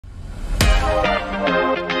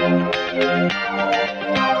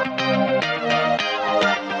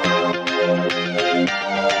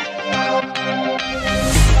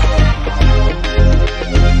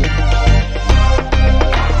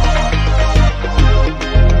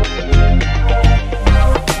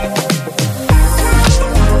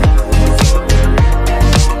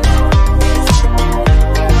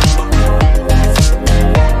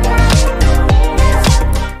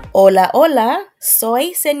Hola, hola,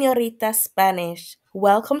 soy Señorita Spanish.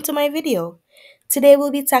 Welcome to my video. Today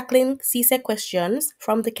we'll be tackling CSEC questions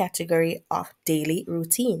from the category of daily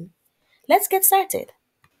routine. Let's get started.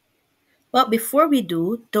 But before we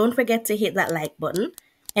do, don't forget to hit that like button.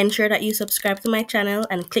 Ensure that you subscribe to my channel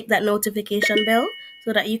and click that notification bell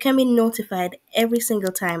so that you can be notified every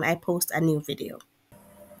single time I post a new video.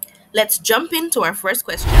 Let's jump into our first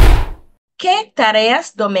question. ¿Qué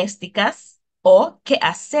tareas domésticas o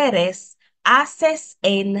quehaceres haces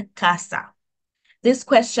en casa? This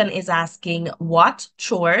question is asking what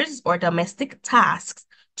chores or domestic tasks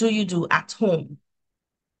do you do at home?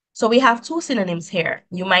 So we have two synonyms here.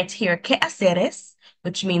 You might hear quehaceres,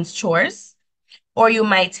 which means chores, or you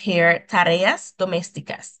might hear tareas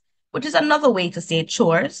domésticas, which is another way to say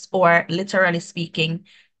chores or literally speaking,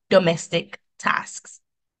 domestic tasks.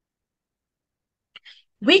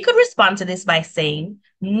 We could respond to this by saying,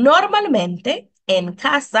 normalmente en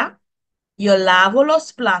casa yo lavo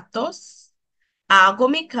los platos, hago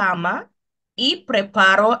mi cama y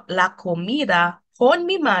preparo la comida con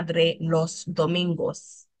mi madre los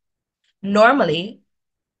domingos. Normally,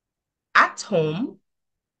 at home,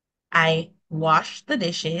 I wash the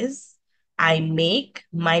dishes, I make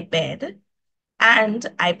my bed, and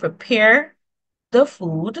I prepare the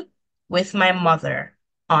food with my mother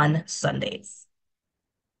on Sundays.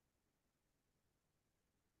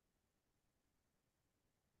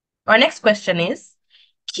 Our next question is,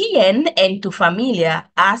 ¿quién en tu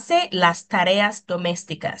familia hace las tareas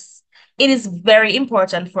domésticas? It is very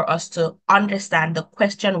important for us to understand the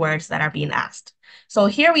question words that are being asked. So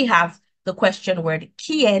here we have the question word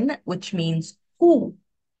 ¿quién, which means who.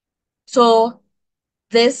 So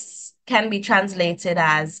this can be translated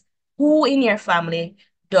as who in your family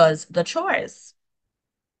does the chores.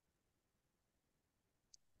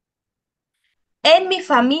 En mi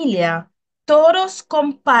familia, todos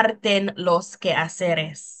comparten los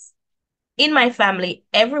quehaceres. In my family,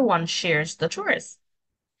 everyone shares the chores.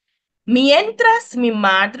 Mientras mi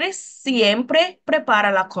madre siempre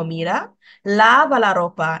prepara la comida, lava la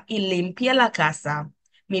ropa y limpia la casa.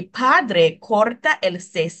 Mi padre corta el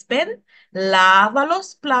césped, lava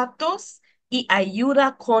los platos y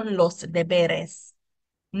ayuda con los deberes.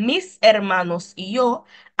 Mis hermanos y yo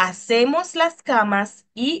hacemos las camas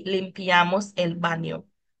y limpiamos el baño.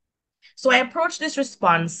 So I approached this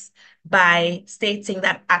response by stating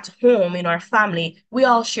that at home in our family, we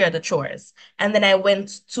all share the chores. And then I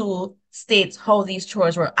went to state how these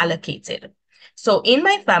chores were allocated. So in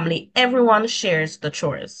my family, everyone shares the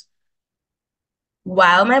chores.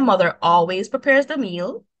 While my mother always prepares the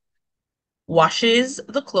meal, washes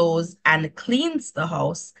the clothes, and cleans the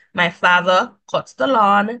house, my father cuts the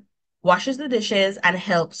lawn, washes the dishes, and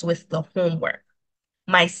helps with the homework.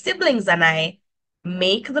 My siblings and I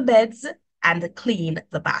make the beds and clean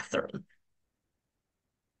the bathroom.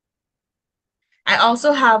 I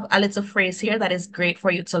also have a little phrase here that is great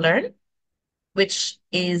for you to learn, which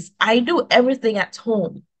is, I do everything at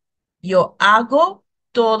home. Yo hago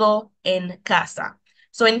todo en casa.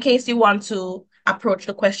 So in case you want to approach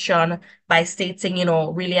the question by stating,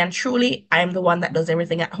 really and truly, I'm the one that does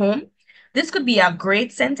everything at home, this could be a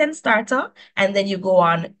great sentence starter, and then you go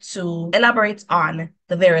on to elaborate on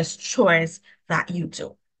the various chores that you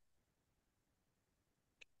do.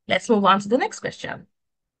 Let's move on to the next question.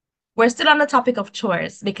 We're still on the topic of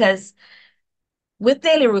chores because with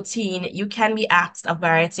daily routine, you can be asked a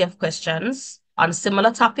variety of questions on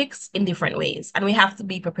similar topics in different ways, and we have to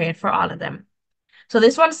be prepared for all of them. So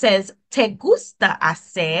this one says, ¿Te gusta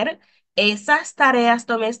hacer esas tareas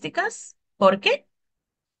domésticas? ¿Por qué?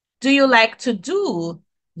 Do you like to do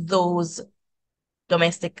those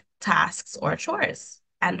domestic tasks or chores,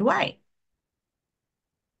 and why?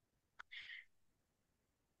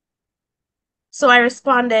 So I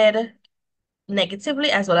responded negatively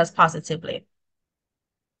as well as positively.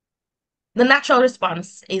 The natural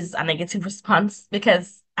response is a negative response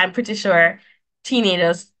because I'm pretty sure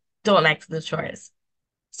teenagers don't like to do chores.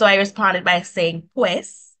 So I responded by saying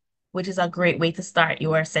pues, which is a great way to start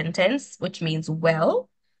your sentence, which means well.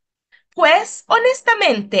 Pues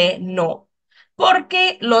honestamente no,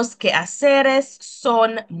 porque los quehaceres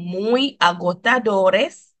son muy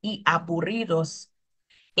agotadores y aburridos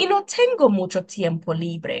y no tengo mucho tiempo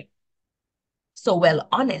libre. So, well,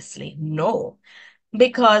 honestly, no,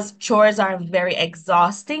 because chores are very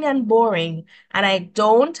exhausting and boring, and I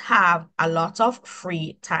don't have a lot of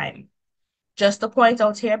free time. Just to point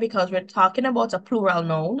out here, because we're talking about a plural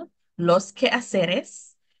noun, los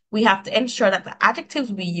quehaceres, we have to ensure that the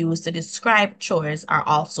adjectives we use to describe chores are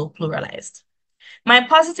also pluralized. My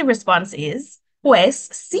positive response is, pues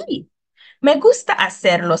sí, me gusta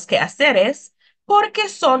hacer los quehaceres porque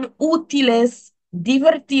son útiles,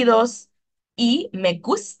 divertidos y me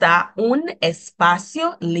gusta un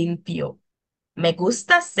espacio limpio. Me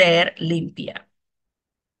gusta ser limpia.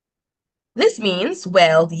 This means,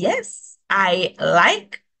 well, yes, I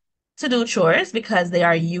like to do chores because they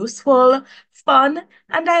are useful, fun,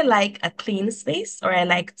 and I like a clean space, or I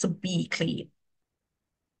like to be clean.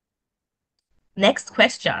 Next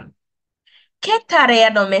question. ¿Qué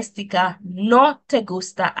tarea doméstica no te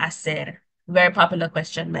gusta hacer? Very popular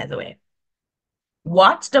question, by the way.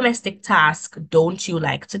 What domestic task don't you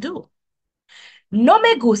like to do? No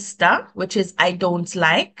me gusta, which is I don't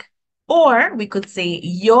like, or we could say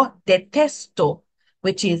yo detesto,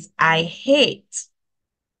 which is I hate.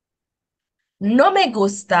 No me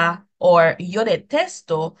gusta or yo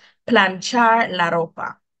detesto planchar la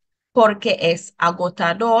ropa porque es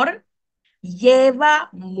agotador, lleva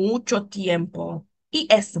mucho tiempo y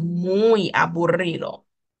es muy aburrido.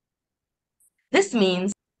 This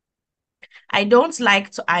means I don't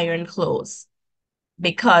like to iron clothes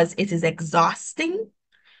because it is exhausting,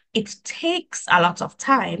 it takes a lot of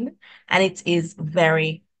time, and it is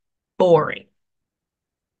very boring.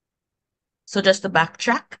 So just to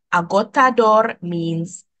backtrack, agotador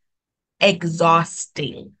means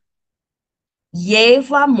exhausting.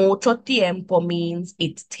 Lleva mucho tiempo means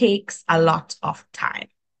it takes a lot of time.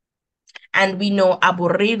 And we know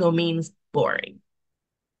aburrido means boring.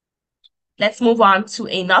 Let's move on to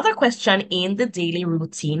another question in the daily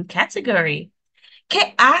routine category.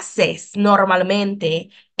 ¿Qué haces normalmente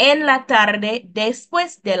en la tarde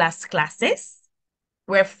después de las clases?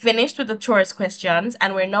 We're finished with the chores questions,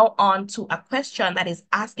 and we're now on to a question that is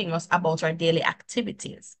asking us about our daily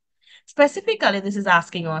activities. Specifically, this is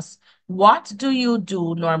asking us, what do you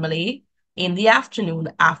do normally in the afternoon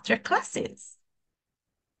after classes?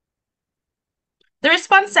 The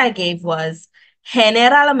response I gave was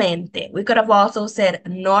generalmente. We could have also said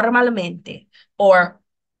normalmente or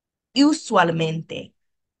usualmente.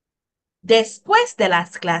 Después de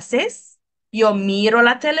las clases, yo miro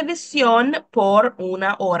la televisión por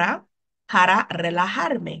una hora para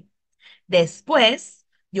relajarme. Después,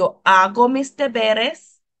 yo hago mis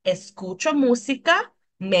deberes, escucho música,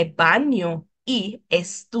 me baño y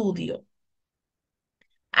estudio.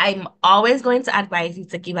 I'm always going to advise you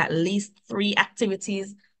to give at least 3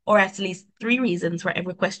 activities or at least 3 reasons for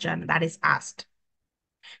every question that is asked.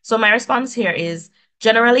 So my response here is,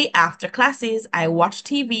 generally after classes, I watch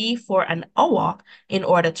TV for an hour in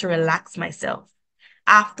order to relax myself.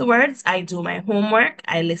 Afterwards, I do my homework,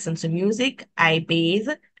 I listen to music, I bathe,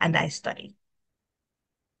 and I study.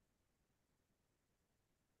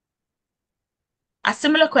 A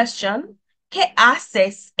similar question, ¿qué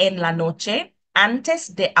haces en la noche antes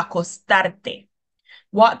de acostarte?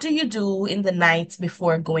 What do you do in the night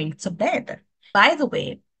before going to bed? By the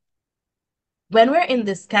way, when we're in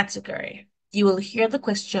this category, you will hear the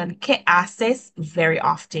question ¿qué haces? Very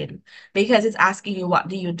often because it's asking you what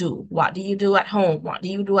do you do? What do you do at home? What do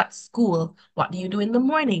you do at school? What do you do in the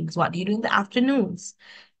mornings? What do you do in the afternoons?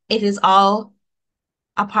 It is all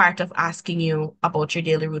a part of asking you about your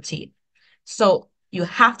daily routine. So you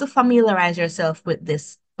have to familiarize yourself with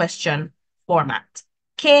this question format.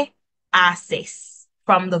 ¿Qué haces?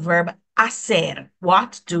 From the verb hacer.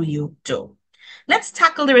 What do you do? Let's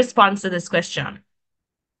tackle the response to this question.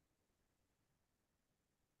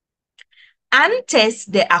 Antes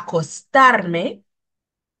de acostarme,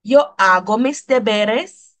 yo hago mis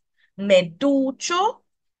deberes, me ducho,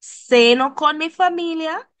 ceno con mi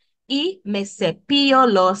familia y me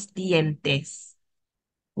cepillo los dientes.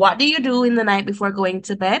 What do you do in the night before going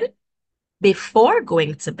to bed? Before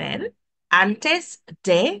going to bed, antes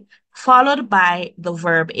de, followed by the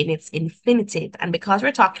verb in its infinitive. And because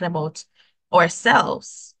we're talking about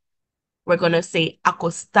ourselves, we're going to say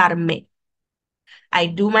acostarme. I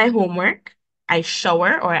do my homework, I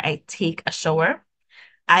shower or I take a shower,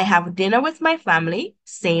 I have dinner with my family,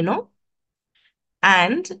 ceno,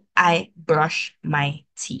 and I brush my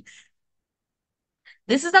teeth.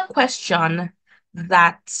 This is a question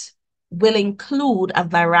that will include a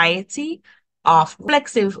variety of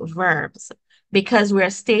reflexive verbs because we're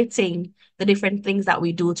stating the different things that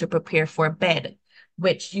we do to prepare for bed,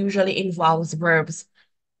 which usually involves verbs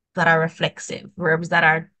that are reflexive, verbs that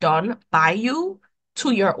are done by you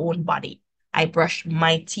to your own body. I brush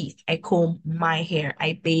my teeth. I comb my hair.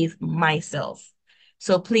 I bathe myself.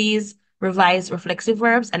 So please revise reflexive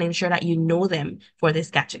verbs and ensure that you know them for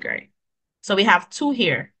this category. So we have two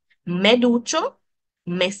here. Me ducho,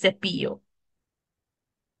 me cepillo.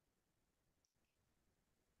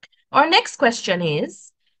 Our next question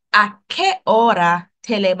is, ¿a qué hora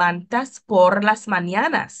te levantas por las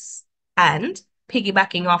mañanas? And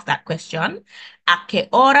piggybacking off that question, ¿a qué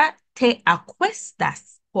hora te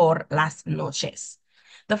acuestas por las noches?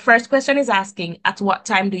 The first question is asking, at what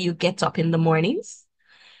time do you get up in the mornings?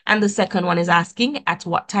 And the second one is asking, at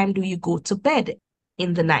what time do you go to bed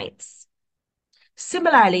in the nights?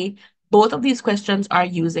 Similarly, both of these questions are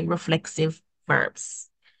using reflexive verbs.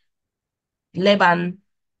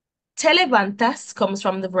 Te levantas comes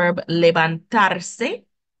from the verb levantarse,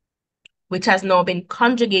 which has now been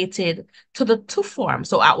conjugated to the to form.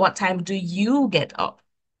 So at what time do you get up?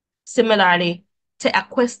 Similarly, te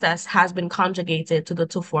acuestas has been conjugated to the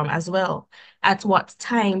to form as well. At what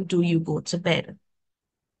time do you go to bed?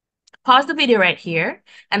 Pause the video right here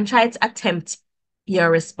and try to attempt your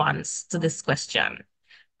response to this question.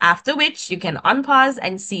 After which you can unpause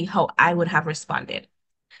and see how I would have responded.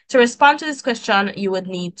 To respond to this question, you would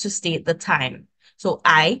need to state the time. So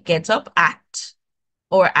I get up at,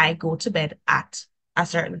 or I go to bed at a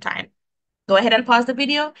certain time. Go ahead and pause the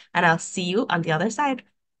video and I'll see you on the other side.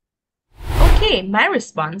 Okay, my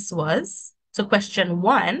response was to question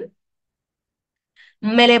 1.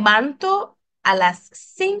 Me levanto a las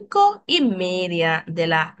 5:30 de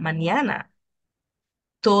la mañana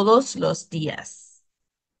todos los días.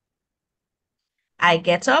 I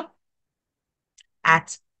get up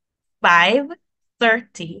at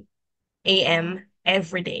 5:30 a.m.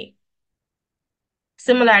 every day.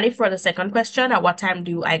 Similarly, for the second question, at what time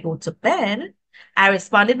do I go to bed? I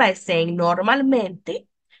responded by saying, normalmente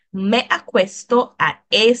me acuesto a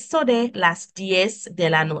eso de las 10 de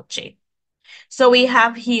la noche. So we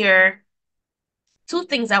have here two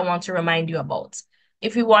things I want to remind you about.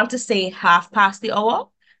 If we want to say half past the hour,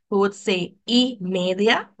 we would say y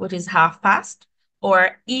media, which is half past,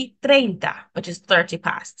 or y 30, which is 30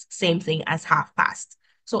 past, same thing as half past.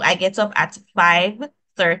 So I get up at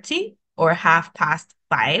 5:30 or half past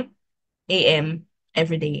 5 a.m.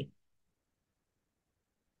 every day.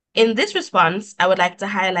 In this response, I would like to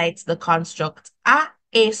highlight the construct a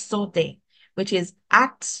eso de, which is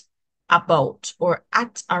at, about, or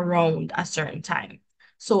at around a certain time.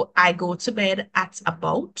 So I go to bed at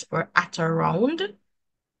about or at around.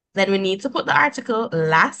 Then we need to put the article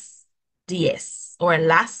las 10 or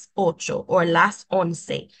las 8 or las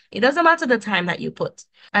 11. It doesn't matter the time that you put,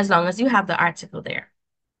 as long as you have the article there.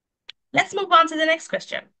 Let's move on to the next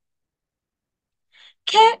question.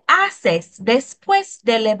 ¿Qué haces después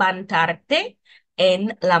de levantarte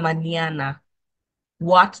en la mañana?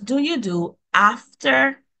 What do you do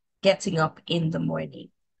after getting up in the morning?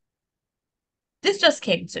 This just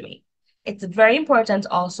came to me. It's very important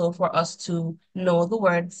also for us to know the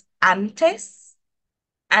words antes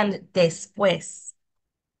and después,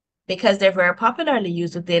 because they're very popularly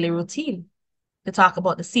used with daily routine to talk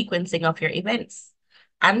about the sequencing of your events.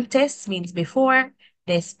 Antes means before,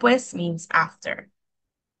 después means after.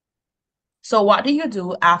 So what do you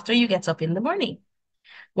do after you get up in the morning?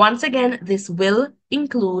 Once again, this will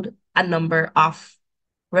include a number of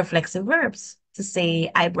reflexive verbs to say,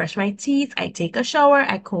 I brush my teeth, I take a shower,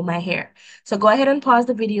 I comb my hair. So go ahead and pause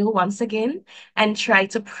the video once again and try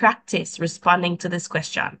to practice responding to this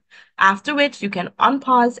question. After which you can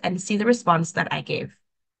unpause and see the response that I gave.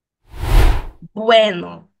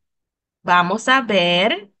 Bueno, vamos a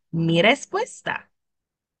ver mi respuesta.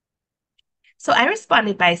 So I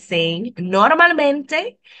responded by saying,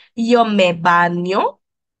 normalmente yo me baño,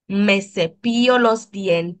 me cepillo los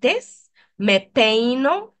dientes, me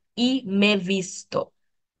peino y me visto.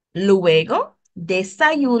 Luego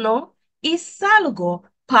desayuno y salgo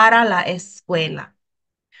para la escuela.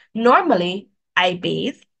 Normally, I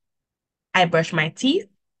bathe, I brush my teeth,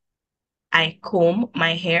 I comb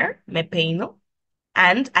my hair, me peino,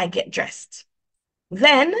 and I get dressed.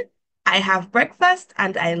 Then I have breakfast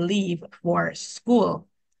and I leave for school.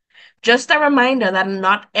 Just a reminder that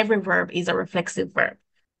not every verb is a reflexive verb.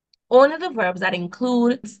 Only the verbs that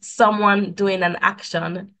include someone doing an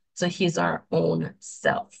action to his or her own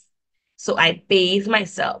self. So I bathe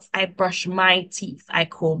myself, I brush my teeth, I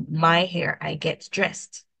comb my hair, I get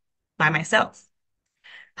dressed by myself.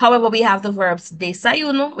 However, we have the verbs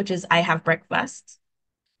desayuno, which is I have breakfast,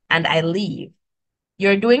 and I leave.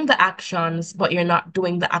 You're doing the actions, but you're not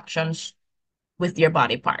doing the actions with your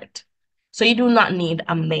body part. So you do not need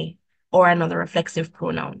a me or another reflexive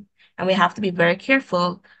pronoun. And we have to be very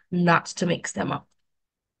careful not to mix them up.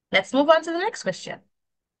 Let's move on to the next question.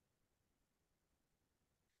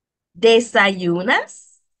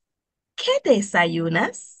 ¿Desayunas? ¿Qué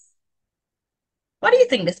desayunas? What do you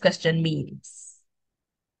think this question means?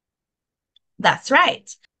 That's right.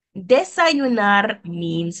 Desayunar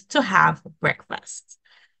means to have breakfast.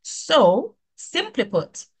 So, simply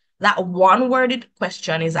put, that one-worded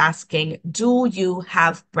question is asking, do you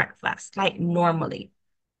have breakfast? Like normally.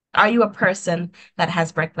 Are you a person that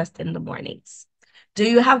has breakfast in the mornings? Do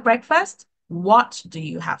you have breakfast? What do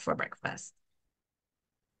you have for breakfast?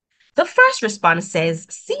 The first response says,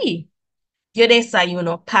 sí, yo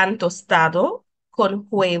desayuno pan tostado con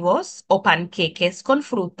huevos o panqueques con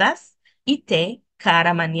frutas y té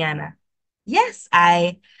cada mañana. Yes,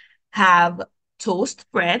 I have toast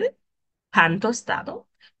bread, pan tostado,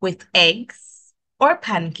 with eggs or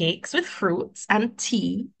pancakes with fruits and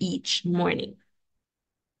tea each morning.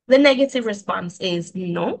 The negative response is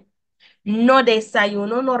no. No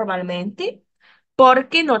desayuno normalmente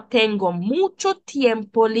porque no tengo mucho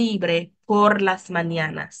tiempo libre por las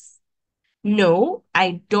mañanas. No,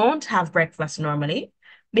 I don't have breakfast normally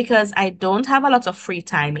because I don't have a lot of free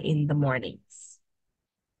time in the mornings.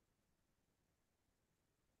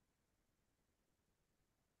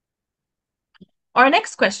 Our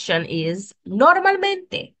next question is,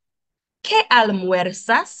 normalmente, ¿qué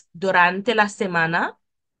almuerzas durante la semana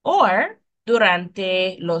or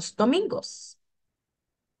durante los domingos?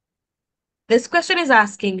 This question is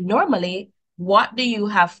asking, normally, what do you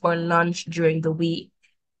have for lunch during the week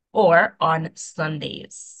or on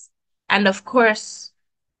Sundays? And of course,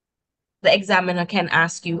 the examiner can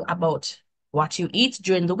ask you about what you eat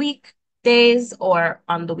during the week, days, or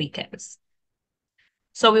on the weekends.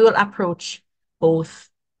 So we will approach both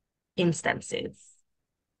instances.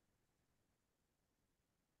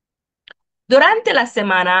 Durante la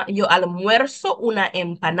semana, yo almuerzo una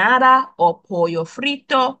empanada o pollo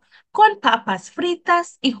frito con papas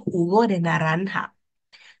fritas y jugo de naranja.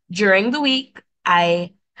 During the week,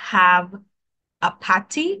 I have a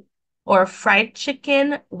patty or fried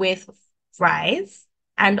chicken with fries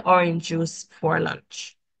and orange juice for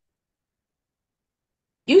lunch.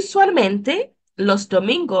 Usualmente, los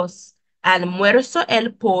domingos, almuerzo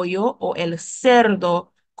el pollo o el cerdo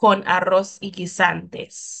con arroz y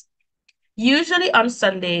guisantes. Usually on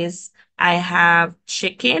Sundays, I have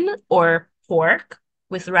chicken or pork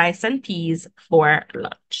with rice and peas for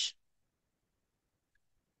lunch.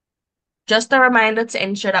 Just a reminder to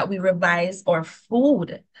ensure that we revise our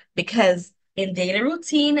food because in daily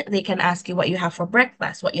routine, they can ask you what you have for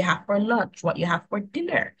breakfast, what you have for lunch, what you have for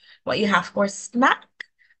dinner, what you have for snack,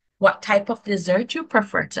 what type of dessert you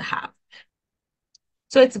prefer to have.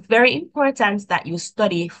 So it's very important that you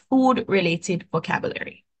study food-related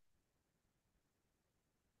vocabulary.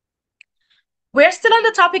 We're still on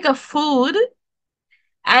the topic of food.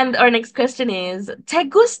 And our next question is, ¿te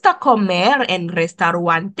gusta comer en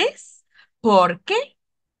restaurantes? ¿Por qué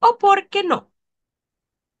o por qué no?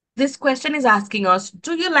 This question is asking us,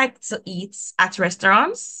 do you like to eat at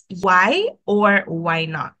restaurants? Why or why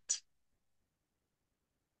not?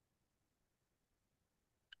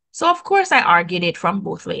 So of course I argued it from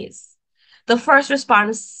both ways. The first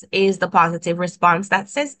response is the positive response that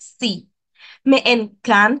says sí. Me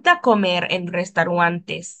encanta comer en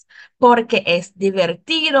restaurantes porque es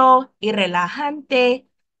divertido y relajante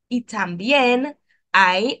y también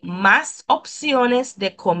hay más opciones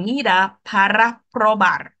de comida para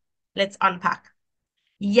probar. Let's unpack.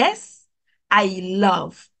 Yes, I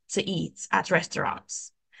love to eat at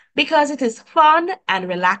restaurants because it is fun and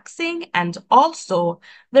relaxing, and also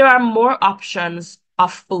there are more options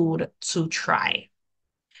of food to try.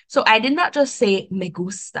 So I did not just say me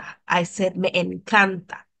gusta, I said me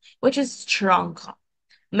encanta, which is stronger.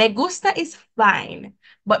 Me gusta is fine,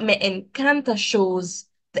 but me encanta shows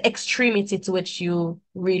the extremity to which you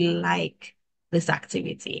really like this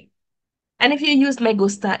activity. And if you use me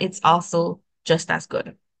gusta, it's also just as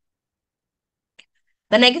good.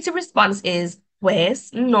 The negative response is,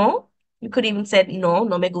 pues, no. You could even say, no,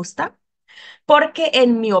 no me gusta. Porque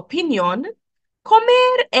en mi opinión,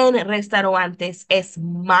 comer en restaurantes es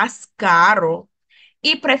más caro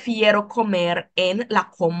y prefiero comer en la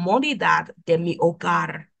comodidad de mi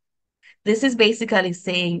hogar. This is basically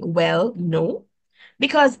saying, well, no,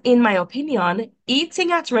 because in my opinion,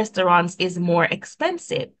 eating at restaurants is more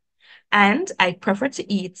expensive, and I prefer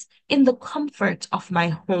to eat in the comfort of my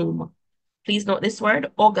home. Please note this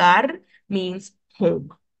word, hogar, means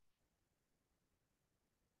home.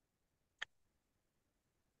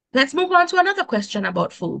 Let's move on to another question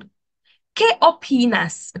about food. ¿Qué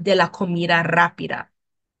opinas de la comida rápida?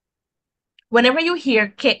 Whenever you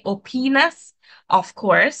hear ¿qué opinas?, Of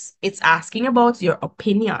course, it's asking about your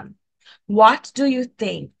opinion. What do you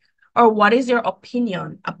think? Or what is your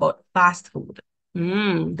opinion about fast food?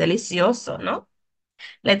 Delicioso, ¿no?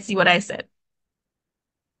 Let's see what I said.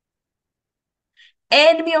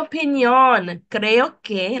 En mi opinión, creo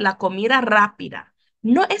que la comida rápida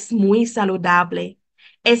no es muy saludable,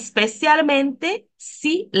 especialmente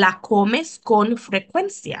si la comes con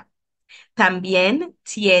frecuencia. También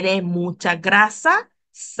tiene mucha grasa,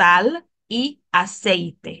 sal y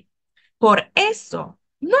aceite. Por eso,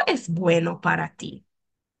 no es bueno para ti.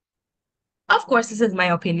 Of course, this is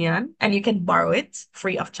my opinion, and you can borrow it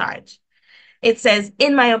free of charge. It says,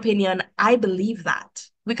 in my opinion, I believe that.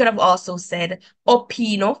 We could have also said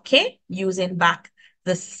opino que, using back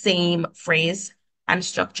the same phrase and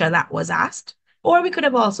structure that was asked. Or we could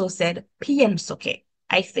have also said pienso que,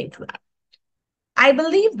 I think that. I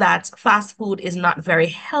believe that fast food is not very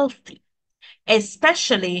healthy,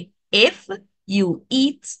 especially if you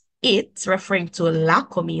eat it, referring to la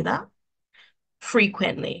comida,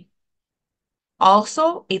 frequently.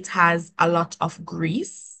 Also, it has a lot of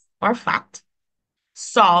grease or fat,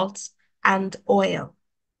 salt, and oil.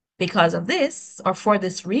 Because of this, or for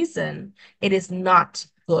this reason, it is not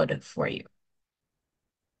good for you.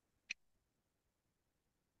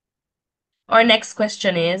 Our next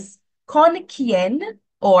question is, ¿con quién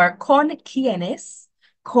or con quiénes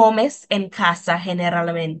comes en casa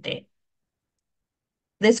generalmente?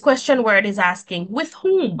 This question word is asking, with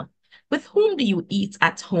whom? With whom do you eat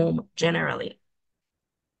at home generally?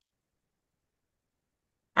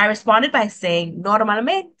 I responded by saying,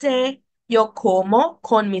 normalmente yo como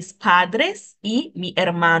con mis padres y mi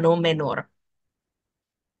hermano menor.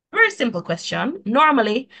 Very simple question.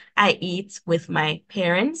 Normally, I eat with my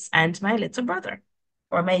parents and my little brother,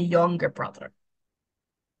 or my younger brother.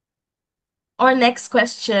 Our next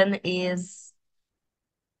question is,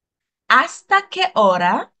 ¿hasta qué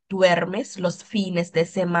hora duermes los fines de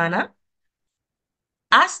semana?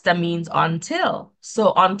 Hasta means until.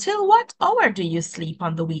 So until what hour do you sleep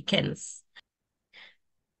on the weekends?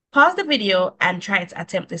 Pause the video and try to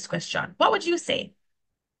attempt this question. What would you say?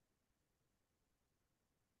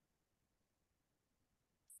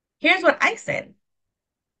 Here's what I said.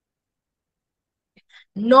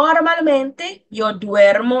 Normalmente yo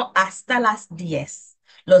duermo hasta las 10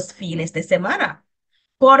 los fines de semana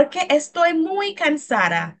porque estoy muy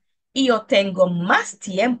cansada y yo tengo más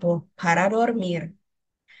tiempo para dormir.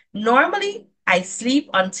 Normally, I sleep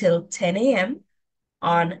until 10 a.m.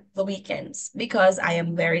 on the weekends because I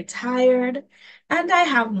am very tired and I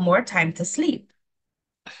have more time to sleep.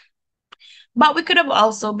 But we could have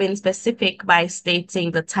also been specific by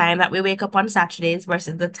stating the time that we wake up on Saturdays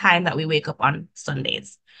versus the time that we wake up on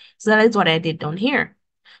Sundays. So that is what I did down here.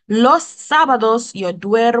 Los sábados yo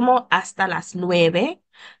duermo hasta las 9,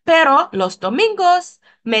 pero los domingos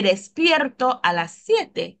me despierto a las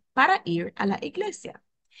 7 para ir a la iglesia.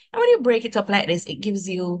 And when you break it up like this, it gives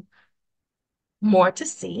you more to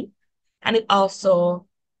see. And it also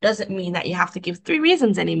doesn't mean that you have to give 3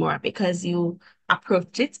 reasons anymore because you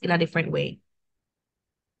approach it in a different way.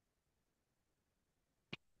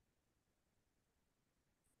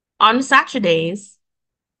 On Saturdays,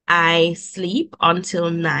 I sleep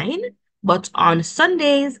until 9, but on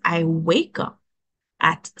Sundays, I wake up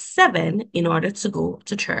at 7 in order to go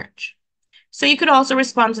to church. So you could also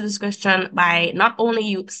respond to this question by not only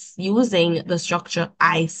using the structure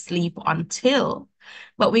I sleep until,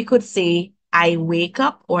 but we could say I wake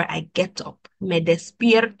up or I get up. Me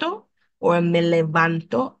despierto or me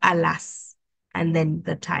levanto a las, and then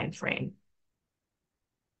the time frame.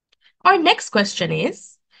 Our next question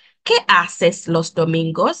is, ¿qué haces los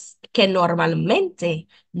domingos que normalmente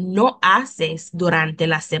no haces durante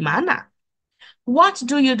la semana? What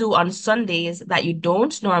do you do on Sundays that you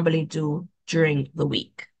don't normally do during the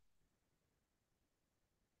week?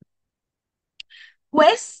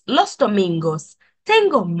 Pues los domingos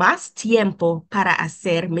tengo más tiempo para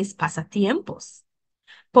hacer mis pasatiempos.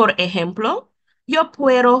 Por ejemplo, yo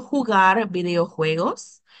puedo jugar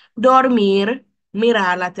videojuegos, dormir,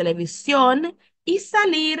 mirar la televisión y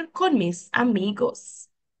salir con mis amigos.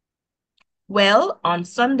 Well, on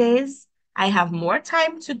Sundays, I have more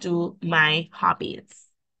time to do my hobbies.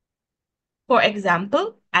 For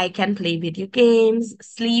example, I can play video games,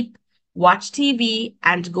 sleep, watch TV,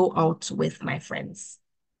 and go out with my friends.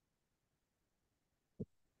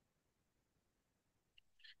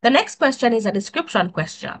 The next question is a description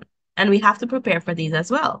question, and we have to prepare for these as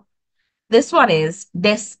well. This one is,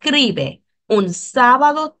 describe un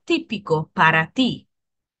sábado típico para ti.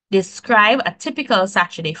 Describe a typical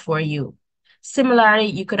Saturday for you. Similarly,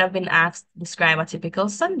 you could have been asked, describe a typical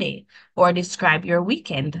Sunday or describe your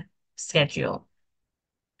weekend. schedule.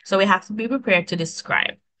 So we have to be prepared to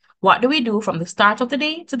describe what do we do from the start of the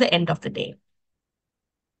day to the end of the day.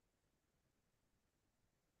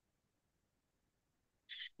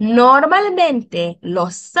 Normalmente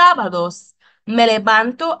los sábados me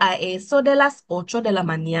levanto a eso de las 8 de la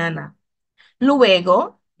mañana.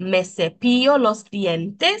 Luego me cepillo los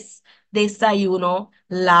dientes, desayuno,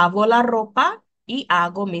 lavo la ropa y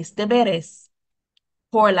hago mis deberes.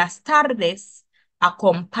 Por las tardes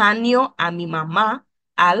acompaño a mi mamá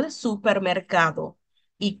al supermercado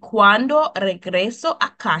y cuando regreso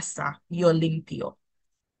a casa yo limpio.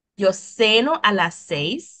 Yo ceno a las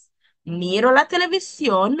 6, miro la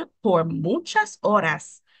televisión por muchas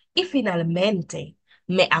horas y finalmente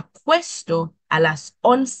me acuesto a las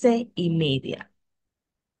 11:30.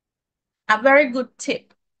 A very good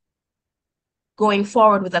tip going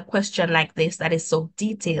forward with a question like this that is so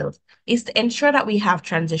detailed is to ensure that we have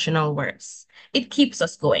transitional words. It keeps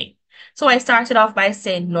us going. So I started off by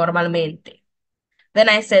saying normalmente. Then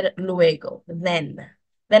I said luego, then.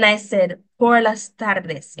 Then I said por las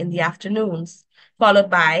tardes, in the afternoons, followed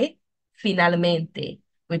by finalmente,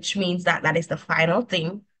 which means that that is the final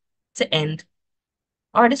thing to end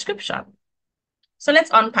our description. So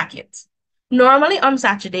let's unpack it. Normally on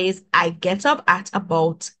Saturdays, I get up at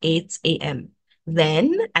about 8 a.m.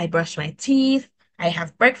 Then I brush my teeth, I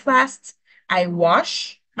have breakfast, I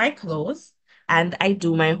wash my clothes, and I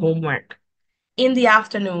do my homework. In the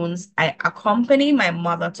afternoons, I accompany my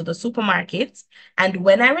mother to the supermarket, and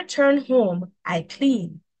when I return home, I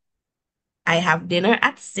clean. I have dinner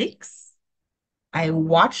at 6. I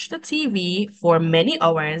watch the TV for many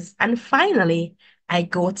hours, and finally, I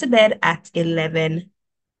go to bed at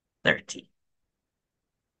 11:30.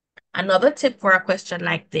 Another tip for a question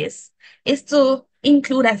like this is to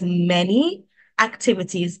include as many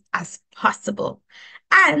activities as possible.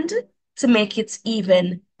 And to make it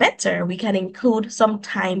even better, we can include some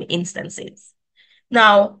time instances.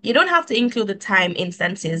 Now, you don't have to include the time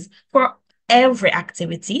instances for every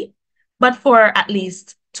activity, but for at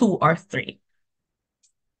least 2 or 3.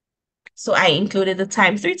 So I included the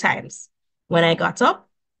time 3 times: when I got up,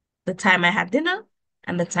 the time I had dinner,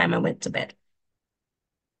 and the time I went to bed.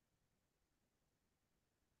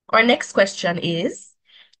 Our next question is,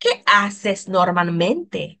 ¿qué haces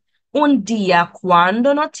normalmente un día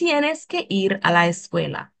cuando no tienes que ir a la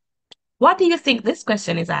escuela? What do you think this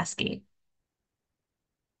question is asking?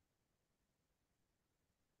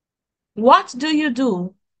 What do you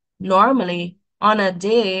do normally on a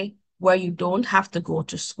day where you don't have to go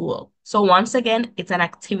to school? So once again, it's an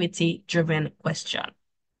activity-driven question.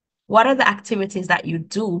 What are the activities that you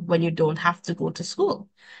do when you don't have to go to school?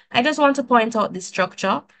 I just want to point out the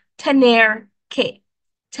structure. Tener que.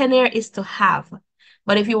 Tener is to have.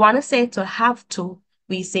 But if you want to say to have to,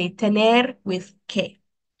 we say tener with que.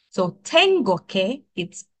 So tengo que,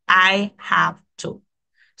 it's I have to.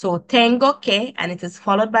 So tengo que, and it is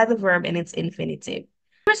followed by the verb in its infinitive.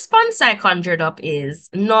 The response I conjured up is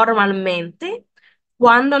normalmente,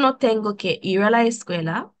 cuando no tengo que ir a la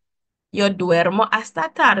escuela, yo duermo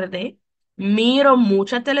hasta tarde, miro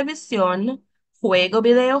mucha televisión, juego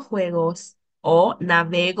videojuegos o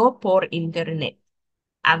navego por internet.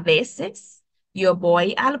 A veces yo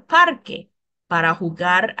voy al parque para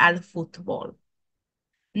jugar al fútbol.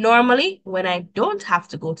 Normally, when I don't have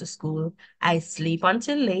to go to school, I sleep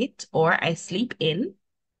until late or I sleep in.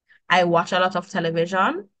 I watch a lot of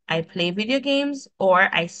television, I play video games, or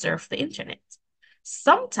I surf the internet.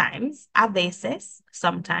 Sometimes, a veces,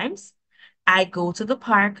 sometimes, I go to the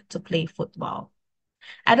park to play football.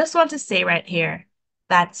 I just want to say right here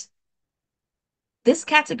that this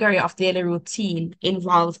category of daily routine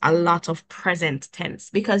involves a lot of present tense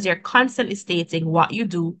because you're constantly stating what you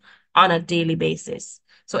do on a daily basis.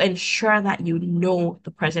 So ensure that you know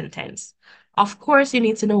the present tense. Of course, you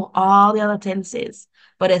need to know all the other tenses,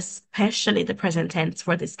 but especially the present tense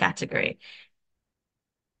for this category,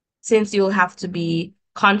 since you'll have to be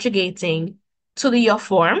conjugating to the your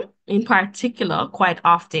form in particular quite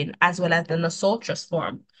often, as well as the nosotros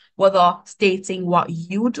form, whether stating what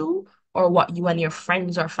you do or what you and your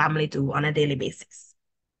friends or family do on a daily basis.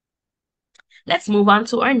 Let's move on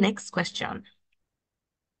to our next question.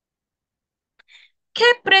 ¿Qué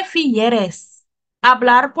prefieres?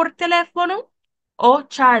 ¿Hablar por teléfono o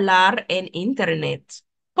charlar en internet?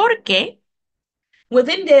 ¿Por qué?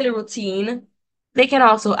 Within daily routine, they can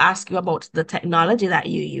also ask you about the technology that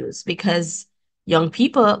you use because young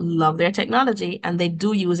people love their technology and they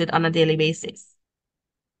do use it on a daily basis.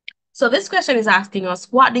 So this question is asking us,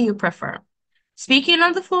 what do you prefer? Speaking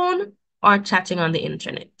on the phone or chatting on the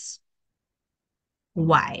internet?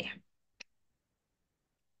 Why?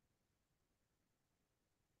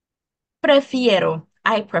 Prefiero,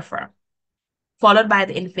 I prefer, followed by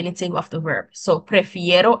the infinitive of the verb. So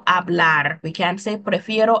prefiero hablar. We can't say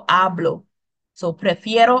prefiero hablo. So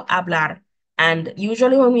prefiero hablar. And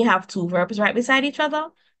usually when we have two verbs right beside each other,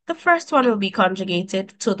 the first one will be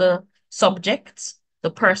conjugated to the subject,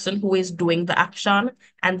 the person who is doing the action,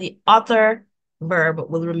 and the other verb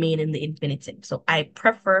will remain in the infinitive. So I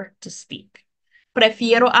prefer to speak.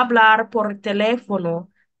 Prefiero hablar por teléfono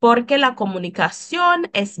porque la comunicación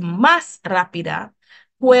es más rápida.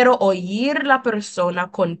 Puedo oír la persona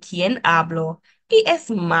con quien hablo y es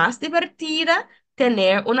más divertida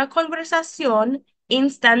tener una conversación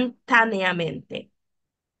instantáneamente.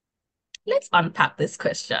 Let's unpack this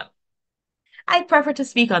question. I prefer to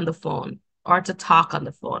speak on the phone or to talk on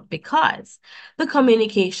the phone because the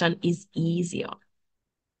communication is easier.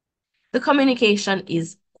 The communication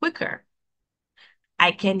is quicker.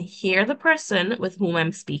 I can hear the person with whom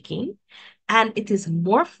I'm speaking, and it is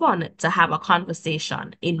more fun to have a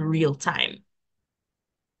conversation in real time.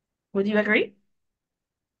 Would you agree?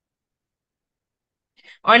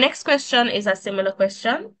 Our next question is a similar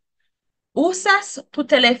question. ¿Usas tu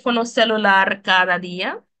teléfono celular cada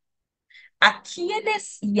día? ¿A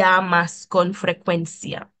quiénes llamas con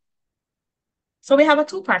frecuencia? So we have a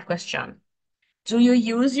two-part question. Do you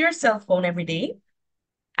use your cell phone every day?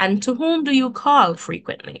 And to whom do you call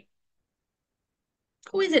frequently?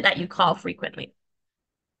 Who is it that you call frequently?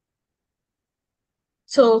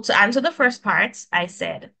 So to answer the first part, I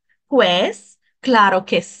said, pues, claro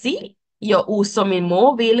que sí. Yo uso mi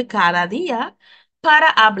móvil cada día para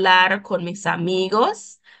hablar con mis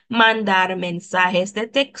amigos, mandar mensajes de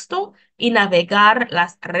texto y navegar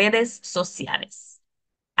las redes sociales.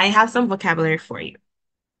 I have some vocabulary for you.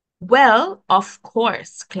 Well, of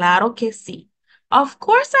course, claro que sí. Of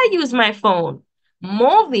course I use my phone.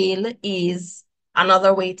 Móvil is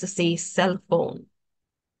another way to say cell phone.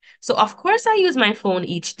 So of course I use my phone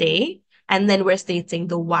each day, and then we're stating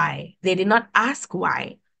the why. They did not ask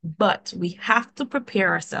why, but we have to prepare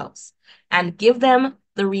ourselves and give them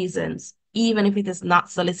the reasons, even if it is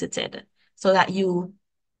not solicited, so that you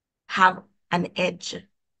have an edge.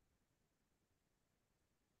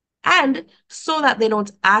 And so that they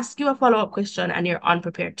don't ask you a follow-up question and you're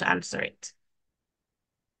unprepared to answer it.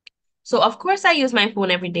 So of course I use my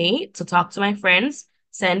phone every day to talk to my friends,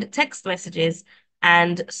 send text messages,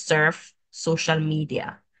 and surf social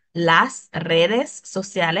media. Las redes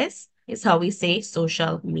sociales is how we say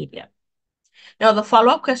social media. Now, the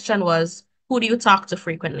follow-up question was, who do you talk to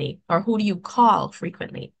frequently? Or who do you call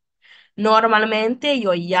frequently? Normalmente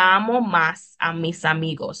yo llamo más a mis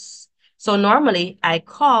amigos. So normally I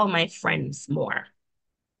call my friends more.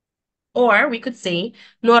 Or we could say,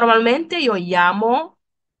 normalmente yo llamo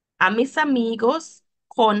a mis amigos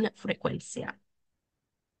con frecuencia.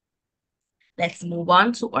 Let's move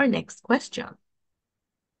on to our next question.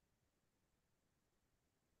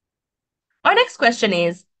 Our next question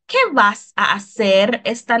is, ¿qué vas a hacer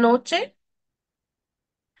esta noche?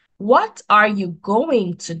 What are you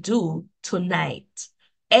going to do tonight?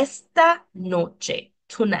 Esta noche,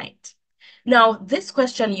 tonight. Now, this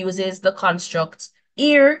question uses the construct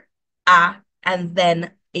ir, a, and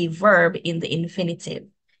then a verb in the infinitive.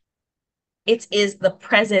 It is the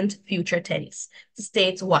present future tense to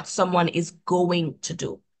state what someone is going to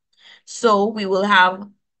do. So we will have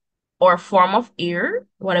our form of ir,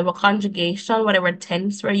 whatever conjugation, whatever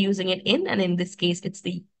tense we're using it in, and in this case, it's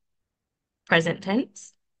the present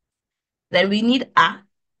tense. Then we need a,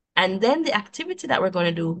 and then the activity that we're going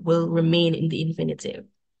to do will remain in the infinitive.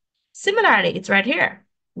 Similarly, it's right here.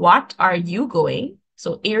 What are you going?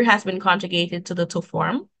 So ir has been conjugated to the to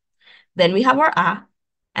form. Then we have our a,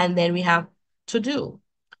 and then we have to do.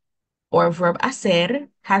 Or verb hacer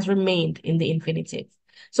has remained in the infinitive.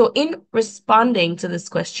 So in responding to this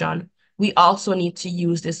question, we also need to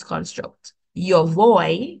use this construct. Yo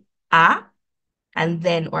voy a, and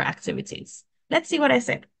then our activities. Let's see what I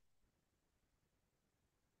said.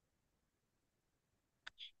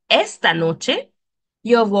 Esta noche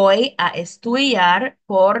yo voy a estudiar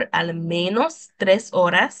por al menos 3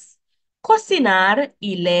 horas, cocinar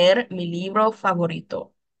y leer mi libro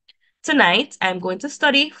favorito. Tonight, I'm going to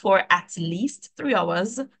study for at least 3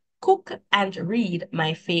 hours, cook and read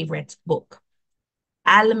my favorite book.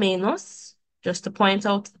 Al menos, just to point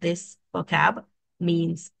out this vocab,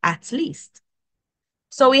 means at least.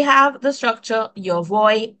 So we have the structure yo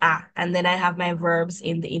voy a, and then I have my verbs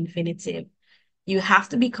in the infinitive. You have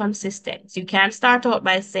to be consistent. You can't start out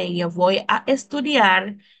by saying yo voy a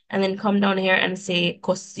estudiar and then come down here and say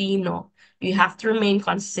cocino. You have to remain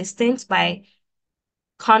consistent by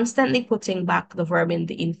constantly putting back the verb in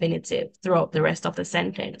the infinitive throughout the rest of the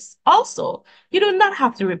sentence. Also, you do not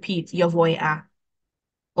have to repeat yo voy a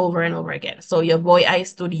over and over again. So yo voy a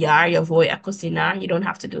estudiar, yo voy a cocinar, you don't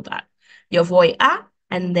have to do that. Yo voy a,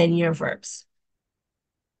 and then your verbs.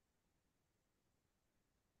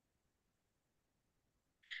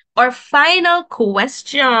 Our final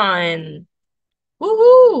question.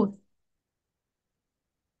 Woohoo!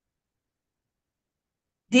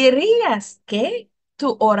 ¿Dirías que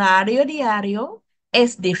tu horario diario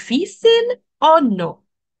es difícil o no?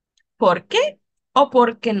 ¿Por qué o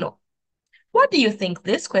por qué no? What do you think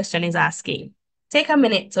this question is asking? Take a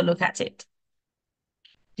minute to look at it.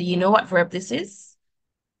 Do you know what verb this is?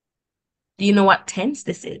 Do you know what tense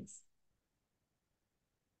this is?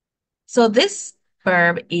 So this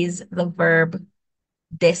verb is the verb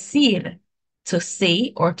decir, to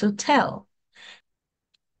say or to tell.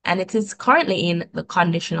 And it is currently in the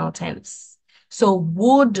conditional tense. So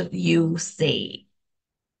would you say?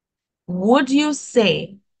 Would you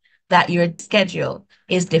say that your schedule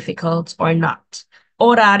is difficult or not?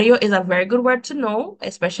 Horario is a very good word to know,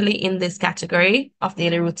 especially in this category of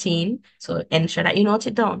daily routine. So ensure that you note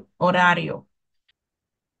it down. Horario.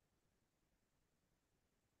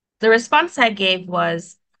 The response I gave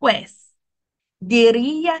was, pues,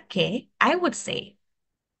 diría que, I would say.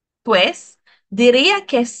 Pues, diría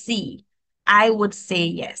que sí, I would say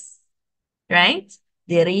yes. Right?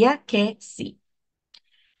 Diría que sí.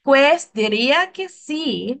 Pues diría que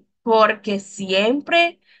sí, porque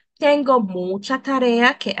siempre tengo mucha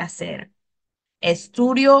tarea que hacer.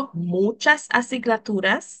 Estudio muchas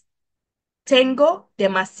asignaturas, tengo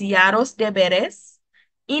demasiados deberes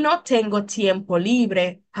y no tengo tiempo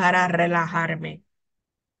libre para relajarme.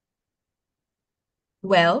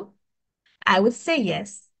 Well, I would say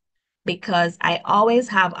yes, because I always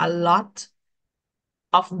have a lot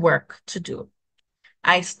of work to do.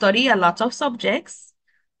 I study a lot of subjects.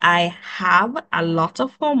 I have a lot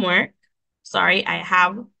of homework. Sorry, I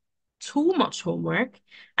have too much homework,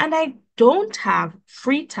 and I don't have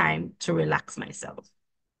free time to relax myself.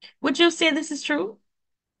 Would you say this is true?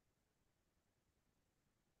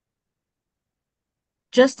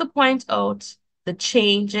 Just to point out the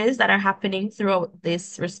changes that are happening throughout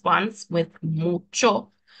this response with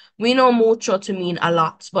mucho. We know mucho to mean a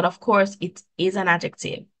lot, but of course it is an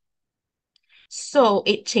adjective. So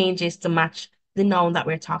it changes to match the noun that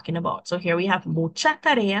we're talking about. So here we have mucha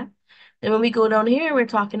tarea. Then when we go down here, we're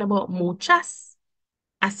talking about muchas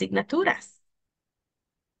asignaturas.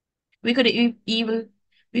 We could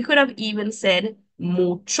have even said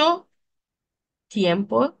mucho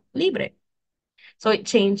tiempo libre. So it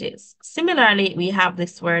changes. Similarly, we have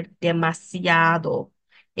this word demasiado.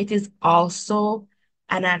 It is also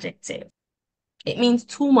an adjective. It means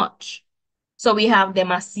too much. So we have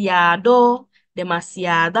demasiado,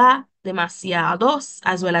 demasiada, demasiados,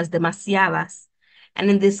 as well as demasiadas. And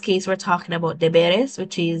in this case, we're talking about deberes,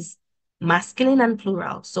 which is masculine and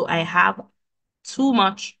plural. So I have too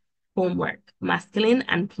much homework, masculine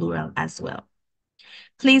and plural as well.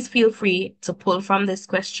 Please feel free to pull from this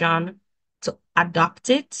question, to adopt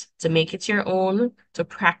it, to make it your own, to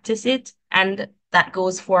practice it. And that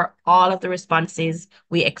goes for all of the responses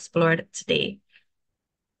we explored today.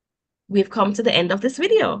 We've come to the end of this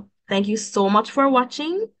video. Thank you so much for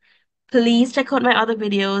watching. Please check out my other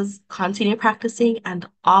videos, continue practicing, and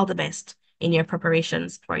all the best in your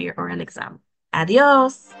preparations for your oral exam.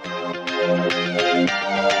 Adios.